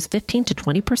can lose 15 to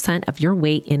 20% of your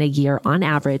weight in a year on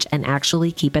average and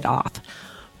actually keep it off.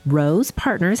 Roe's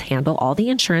partners handle all the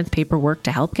insurance paperwork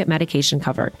to help get medication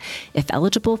covered. If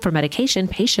eligible for medication,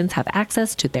 patients have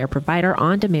access to their provider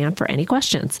on demand for any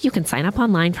questions. You can sign up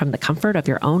online from the comfort of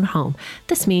your own home.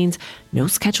 This means no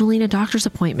scheduling a doctor's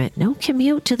appointment, no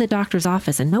commute to the doctor's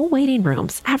office, and no waiting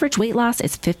rooms. Average weight loss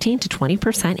is 15 to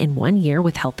 20% in 1 year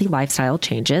with healthy lifestyle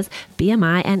changes.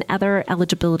 BMI and other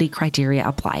eligibility criteria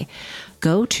apply.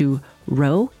 Go to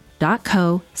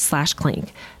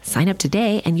roe.co/clink. Sign up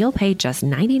today and you'll pay just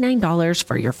 $99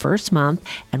 for your first month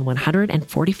and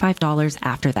 $145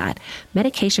 after that.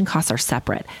 Medication costs are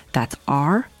separate. That's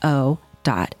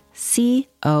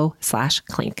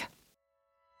ro.co/clink.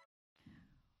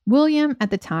 William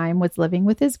at the time was living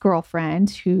with his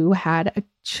girlfriend who had a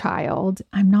child.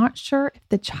 I'm not sure if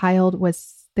the child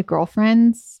was the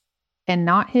girlfriend's and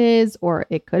not his, or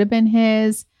it could have been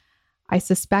his. I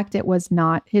suspect it was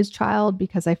not his child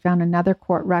because I found another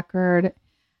court record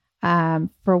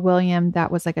for William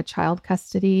that was like a child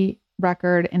custody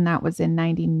record, and that was in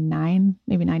 99,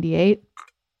 maybe 98.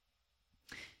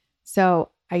 So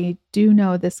I do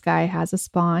know this guy has a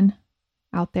spawn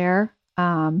out there.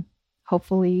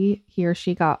 Hopefully he or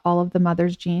she got all of the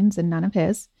mother's genes and none of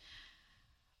his.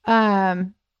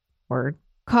 Word.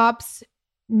 Cops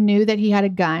knew that he had a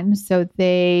gun, so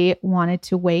they wanted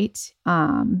to wait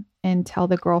until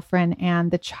the girlfriend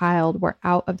and the child were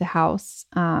out of the house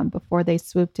before they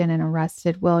swooped in and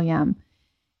arrested William.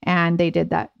 And they did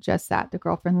that, just that. The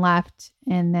girlfriend left,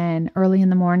 and then early in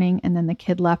the morning, and then the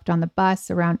kid left on the bus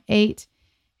around 8.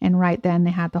 And right then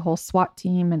they had the whole SWAT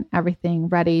team and everything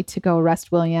ready to go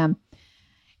arrest William.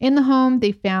 In the home,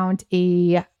 they found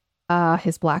his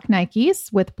black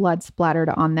Nikes with blood splattered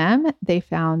on them. They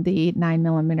found the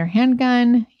 9mm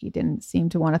handgun. He didn't seem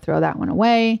to want to throw that one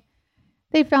away.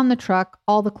 They found the truck,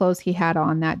 all the clothes he had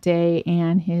on that day,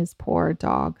 and his poor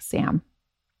dog, Sam.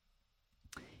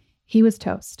 He was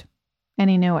toast, and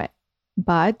he knew it.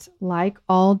 But like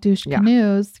all douche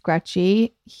canoes,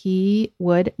 Gretchy, he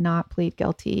would not plead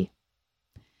guilty.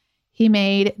 He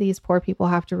made these poor people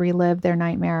have to relive their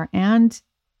nightmare, and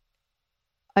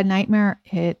a nightmare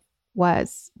it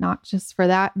was, not just for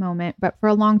that moment, but for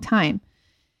a long time.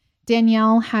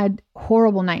 Danielle had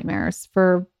horrible nightmares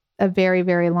for a very,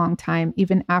 very long time.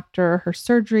 Even after her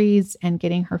surgeries and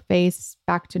getting her face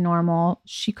back to normal,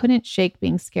 she couldn't shake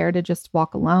being scared to just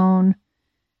walk alone,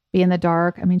 be in the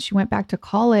dark. I mean, she went back to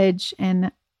college,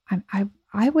 and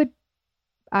I would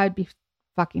be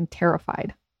fucking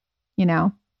terrified, you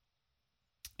know?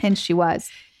 And she was.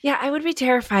 Yeah, I would be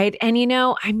terrified. And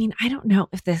I mean, I don't know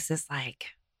if this is like,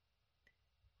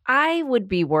 I would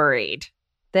be worried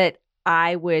that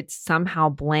I would somehow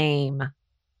blame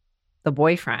the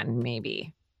boyfriend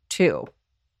maybe too,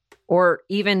 or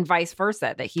even vice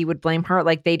versa, that he would blame her.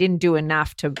 Like they didn't do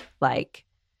enough to help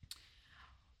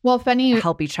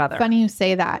each other. Funny you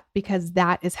say that, because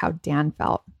that is how Dan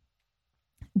felt.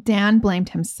 Dan blamed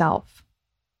himself.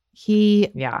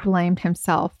 He blamed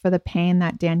himself for the pain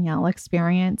that Danielle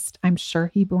experienced. I'm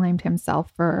sure he blamed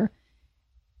himself for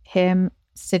him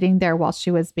sitting there while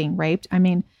she was being raped. I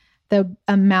mean, the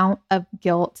amount of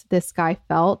guilt this guy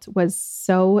felt was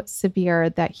so severe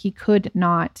that he could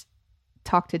not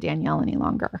talk to Danielle any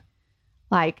longer.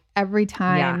 Like every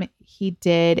time he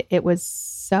did, it was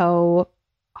so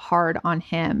hard on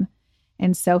him.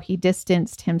 And so he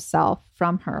distanced himself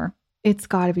from her. It's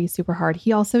got to be super hard.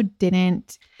 He also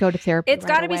didn't go to therapy. It's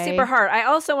got to be super hard. I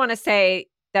also want to say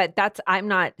that I'm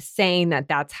not saying that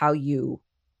that's how you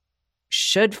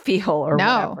should feel or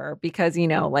whatever, because,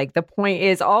 like the point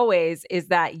is always is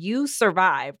that you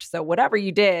survived. So whatever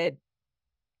you did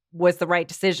was the right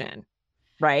decision.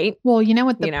 Right. Well, you know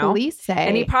what the police say.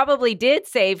 And he probably did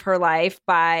save her life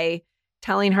by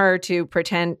telling her to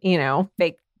pretend,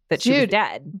 fake that she was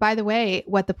dead. By the way,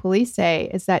 what the police say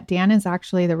is that Dan is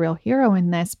actually the real hero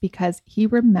in this because he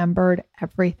remembered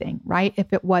everything, right?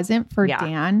 If it wasn't for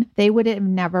Dan, they would have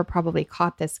never probably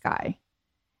caught this guy.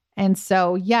 And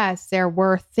so, yes, there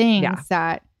were things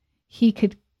that he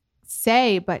could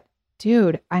say, but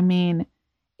dude, I mean,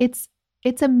 it's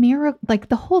a miracle. Like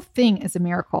the whole thing is a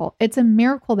miracle. It's a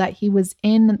miracle that he was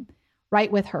right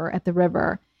with her at the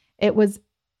river. It was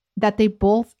that they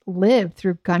both lived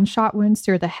through gunshot wounds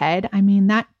through the head. I mean,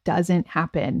 that doesn't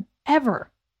happen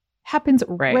ever. Happens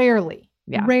rarely.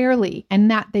 Yeah. Rarely.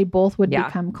 And that they both would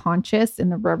become conscious in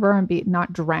the river and be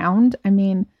not drowned. I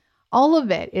mean, all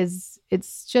of it is,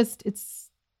 it's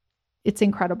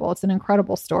incredible. It's an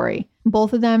incredible story.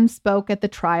 Both of them spoke at the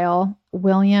trial.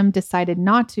 William decided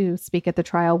not to speak at the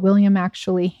trial. William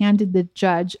actually handed the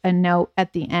judge a note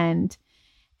at the end.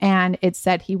 And it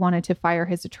said he wanted to fire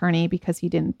his attorney because he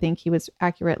didn't think he was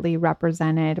accurately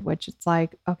represented, which it's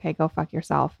like, okay, go fuck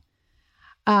yourself.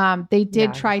 They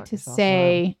did try to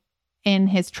say in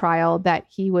his trial that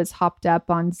he was hopped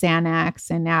up on Xanax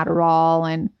and Adderall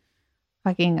and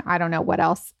fucking, I don't know what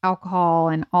else, alcohol,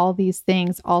 and all these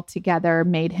things all together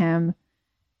made him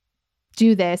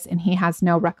do this. And he has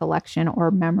no recollection or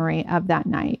memory of that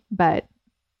night. But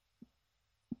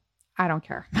I don't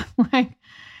care. Like,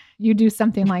 you do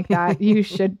something like that, you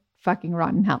should fucking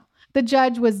rot in hell. The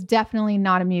judge was definitely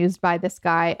not amused by this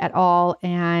guy at all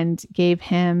and gave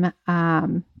him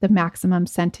the maximum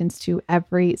sentence to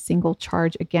every single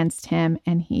charge against him.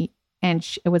 And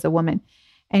it was a woman,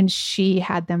 and she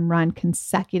had them run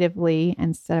consecutively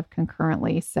instead of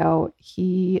concurrently. So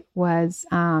he was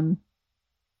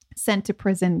sent to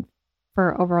prison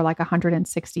for over like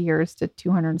 160 years to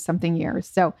 200 something years.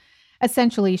 So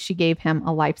essentially, she gave him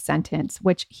a life sentence,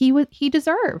 which he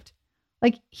deserved.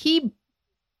 Like, he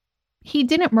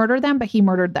didn't murder them, but he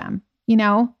murdered them. You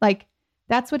know, like,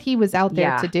 that's what he was out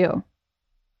there to do.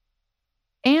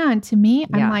 And to me,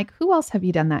 I'm like, who else have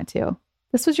you done that to?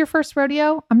 This was your first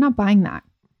rodeo? I'm not buying that.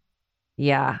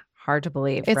 Yeah, hard to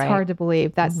believe. It's hard to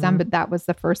believe that that was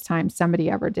the first time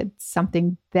somebody ever did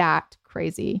something that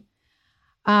crazy.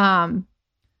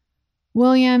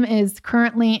 William is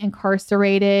currently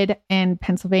incarcerated in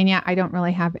Pennsylvania. I don't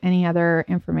really have any other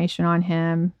information on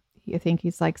him. I think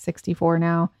he's like 64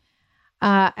 now.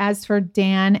 As for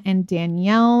Dan and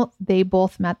Danielle, they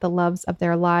both met the loves of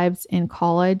their lives in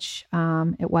college.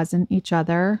 It wasn't each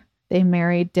other. They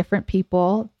married different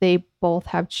people. They both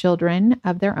have children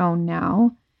of their own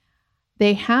now.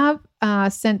 They have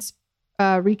since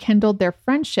rekindled their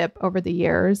friendship over the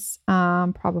years,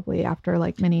 probably after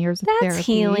like many years of therapy. That's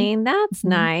healing. That's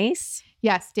nice.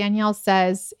 Yes. Danielle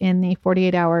says in the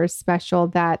 48 Hours special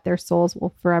that their souls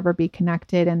will forever be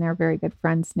connected and they're very good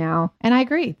friends now. And I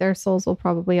agree. Their souls will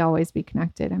probably always be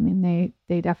connected. I mean,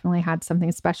 they definitely had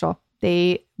something special.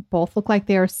 They both look like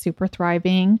they are super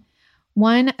thriving.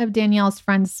 One of Danielle's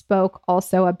friends spoke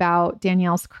also about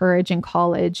Danielle's courage in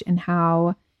college and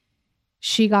how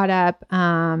she got up,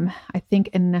 I think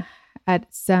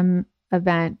at some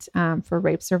event for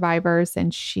rape survivors,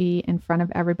 and she, in front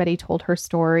of everybody, told her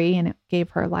story, and it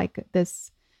gave her like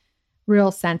this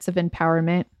real sense of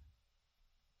empowerment,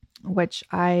 which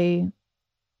I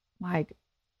like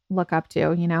look up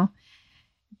to, you know.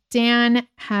 Dan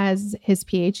has his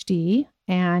PhD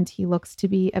and he looks to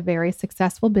be a very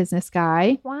successful business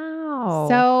guy. Wow.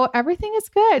 So everything is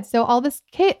good. So all this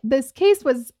case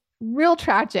was real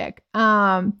tragic.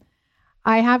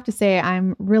 I have to say,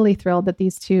 I'm really thrilled that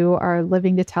these two are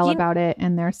living to tell about it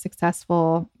and they're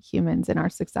successful humans in our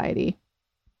society.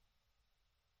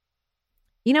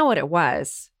 You know what it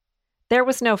was? There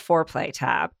was no foreplay,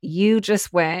 Tab. You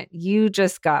just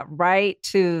got right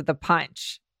to the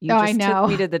punch. You just took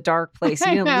me to the dark place.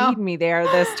 You didn't lead me there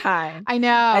this time. I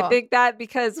know. I think that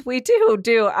because we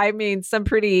do, I mean, some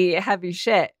pretty heavy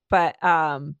shit, but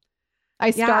I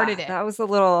started it. That was a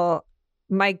little,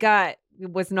 my gut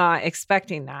was not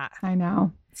expecting that. I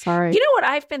know. Sorry. You know what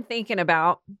I've been thinking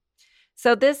about?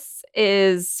 So this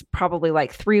is probably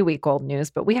like 3-week-old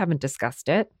news, but we haven't discussed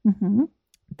it. Mm-hmm.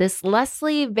 This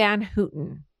Leslie Van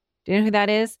Houten. Do you know who that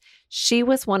is? She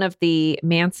was one of the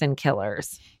Manson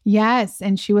killers. Yes.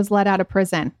 And she was let out of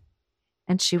prison.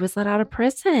 Right.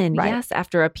 Yes.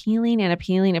 After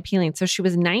appealing. So she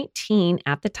was 19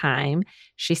 at the time.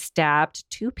 She stabbed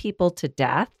 2 people to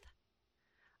death.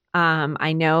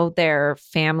 I know their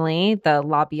family, the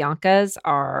LaBiancas,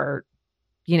 are,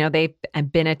 you know, they've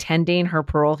been attending her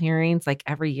parole hearings like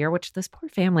every year, which those poor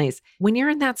families, when you're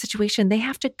in that situation, they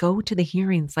have to go to the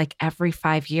hearings like every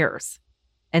 5 years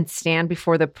and stand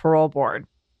before the parole board,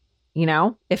 you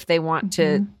know, if they want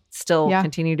to still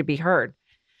continue to be heard.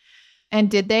 And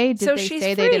did they say free.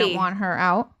 They didn't want her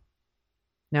out?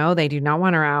 No, they do not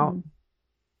want her out.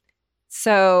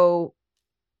 So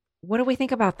what do we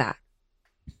think about that?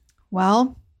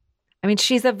 Well, I mean,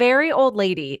 she's a very old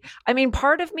lady. I mean,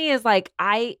 part of me is like,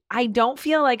 I don't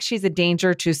feel like she's a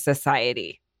danger to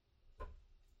society.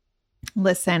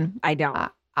 Listen, I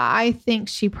don't. I think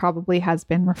she probably has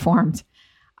been reformed.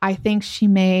 I think she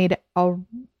made a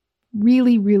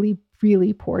really, really,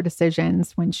 really poor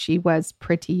decisions when she was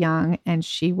pretty young and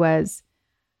she was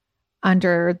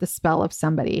under the spell of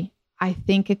somebody. I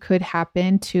think it could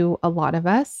happen to a lot of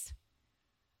us.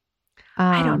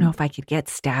 I don't know if I could get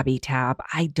stabby, Tab.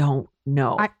 I don't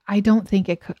know. I don't think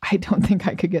it could. I don't think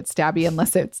I could get stabby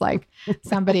unless it's like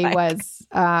somebody was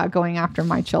going after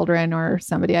my children or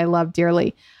somebody I love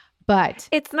dearly. But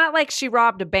it's not like she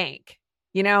robbed a bank.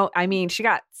 You know, I mean, she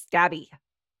got stabby.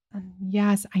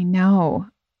 Yes, I know,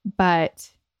 but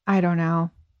I don't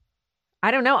know.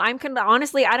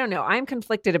 Honestly, I don't know. I'm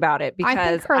conflicted about it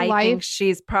because I think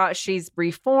she's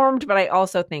reformed, but I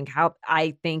also think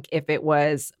if it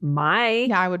was my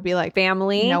I would be like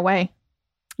family, no way.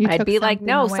 I'd be like,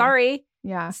 no, away. sorry.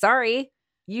 Yeah. Sorry.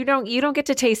 You don't get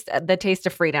to taste the taste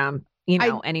of freedom,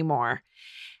 anymore.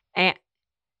 And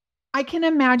I can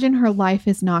imagine her life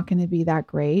is not going to be that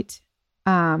great.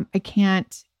 I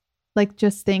can't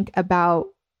just think about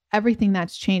everything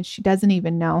that's changed. She doesn't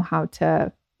even know how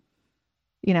to,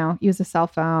 use a cell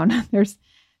phone. There's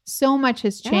so much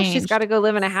has changed. Yeah, she's got to go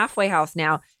live in a halfway house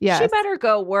now. Yes. She better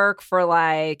go work for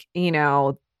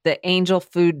the Angel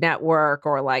Food Network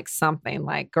or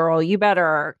something. Girl, you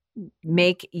better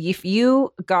if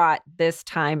you got this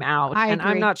time out, and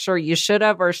I'm not sure you should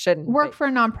have or shouldn't work for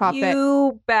a nonprofit.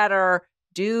 You better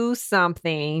do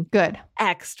something good,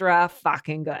 extra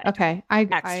fucking good. Okay, I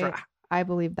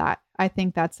believe that. I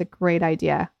think that's a great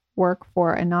idea. Work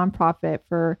for a nonprofit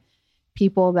for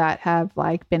people that have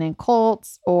been in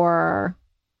cults or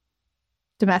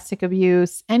domestic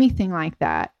abuse, anything like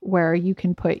that, where you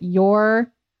can put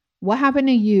what happened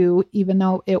to you, even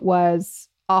though it was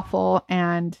awful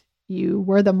and you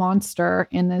were the monster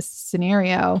in this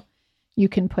scenario, you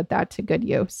can put that to good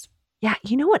use. Yeah.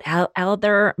 You know what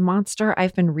other monster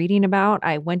I've been reading about?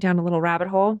 I went down a little rabbit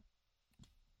hole.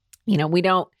 We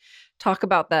don't talk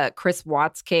about the Chris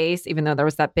Watts case, even though there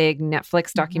was that big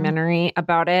Netflix documentary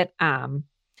about it.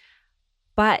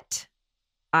 But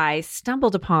I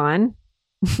stumbled upon,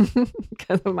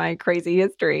 because of my crazy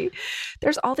history,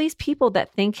 there's all these people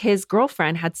that think his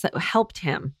girlfriend had helped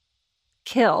him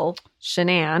kill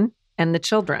Shanann and the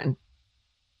children.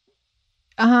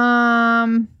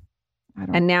 And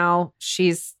now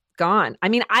she's gone. I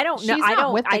mean, I don't know. She's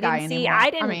not with the guy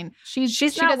anymore.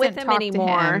 She's not with him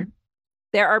anymore.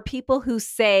 There are people who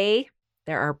say,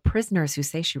 there are prisoners who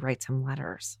say she writes him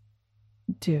letters.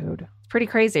 Dude. It's pretty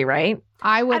crazy, right?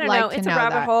 I would like to know. It's a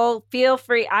rabbit hole. Feel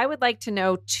free. I would like to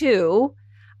know too.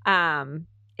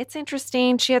 It's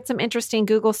interesting. She had some interesting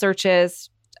Google searches.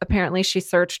 Apparently she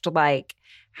searched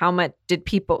how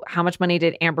much money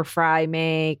did Amber Fry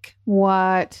make?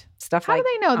 What? Stuff How do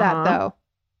they know that though?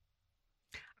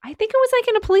 I think it was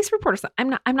in a police report or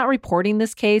something. I'm not reporting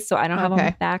this case, so I don't have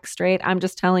my facts straight. I'm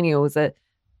just telling you it was a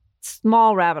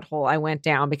small rabbit hole I went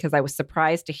down because I was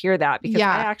surprised to hear that, because I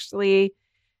actually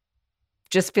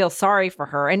just feel sorry for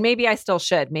her. And maybe I still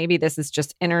should. Maybe this is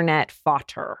just internet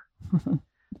fodder.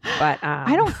 But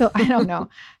I don't know.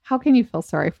 How can you feel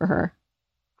sorry for her?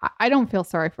 I don't feel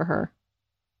sorry for her.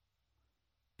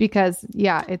 Because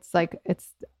it's I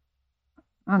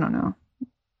don't know.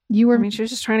 She was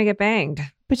just trying to get banged.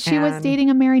 But she was dating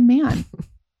a married man.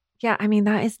 Yeah,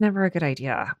 that is never a good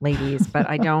idea, ladies. But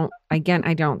I don't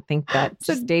think that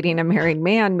just dating a married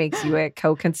man makes you a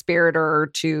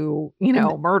co-conspirator to,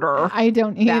 murder. I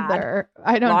don't either.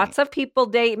 Lots of people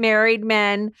date married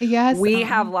men. Yes. We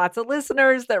have lots of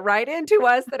listeners that write into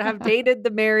us that have dated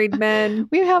the married men.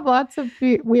 They're not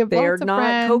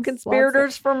friends,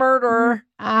 co-conspirators for murder.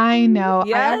 I know.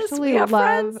 Yes, we have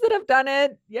friends that have done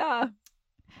it. Yeah.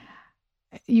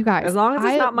 You guys. As long as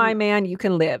it's not my man, you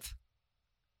can live.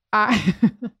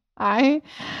 I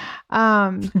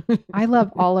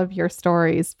love all of your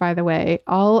stories, by the way.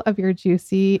 All of your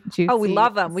juicy. Oh, we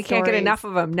love them. We can't get enough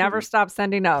of them. Never stop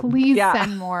sending them. Please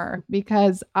send more,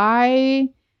 because I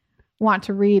want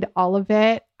to read all of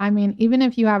it. Even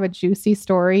if you have a juicy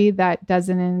story that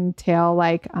doesn't entail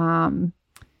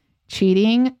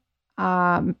cheating,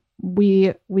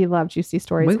 we love juicy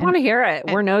stories. We want to hear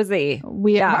it. We're nosy.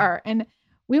 We are. And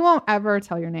we won't ever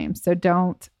tell your name, so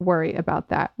don't worry about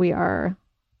that. We are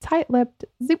tight-lipped,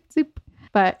 zoop, zoop.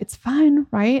 But it's fun,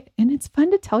 right? And it's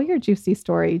fun to tell your juicy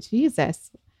story. Jesus.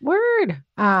 Word.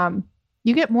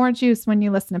 You get more juice when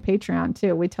you listen to Patreon,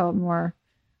 too. We tell more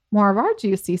of our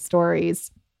juicy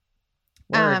stories.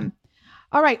 Word.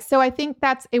 All right. So I think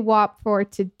that's a WAP for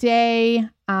today.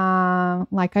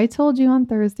 Like I told you on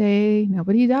Thursday,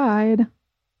 nobody died.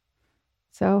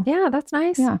 So yeah, that's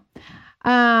nice. Yeah.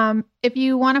 If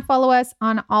you want to follow us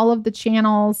on all of the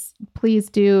channels, please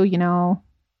do,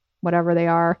 whatever they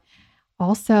are.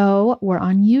 Also, we're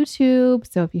on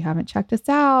YouTube. So if you haven't checked us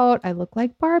out, I look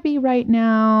like Barbie right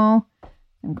now.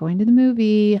 I'm going to the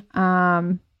movie.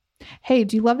 Hey,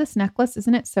 do you love this necklace?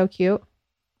 Isn't it so cute?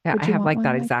 Yeah, I have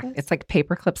that exact. It's like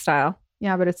paperclip style.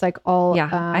 Yeah, but it's all. Yeah,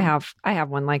 I have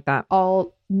one like that.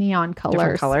 All neon colors.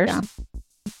 Different colors. Yeah.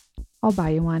 I'll buy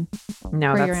you one.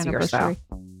 No, that's your style.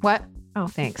 What? Oh,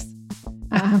 thanks.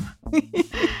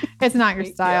 It's not your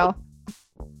style.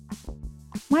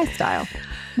 My style.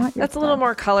 Not your That's style. a little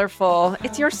more colorful.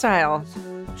 It's your style.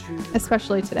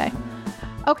 especially today.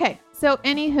 Okay. So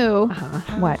anywho,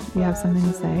 what? Do you have something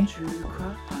to say?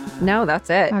 No, that's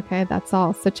it. Okay. That's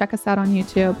all. So check us out on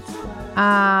YouTube.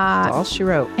 That's all she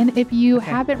wrote. And if you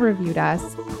haven't reviewed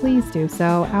us, please do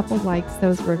so. Apple likes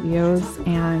those reviews,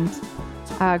 and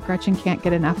Gretchen can't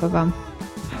get enough of them.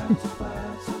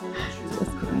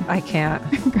 Just kidding. I can't.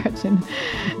 Gretchen.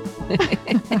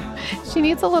 She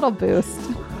needs a little boost.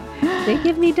 They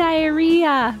give me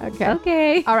diarrhea. Okay.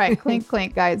 Okay. All right. Clink,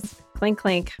 clink, guys. Clink,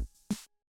 clink.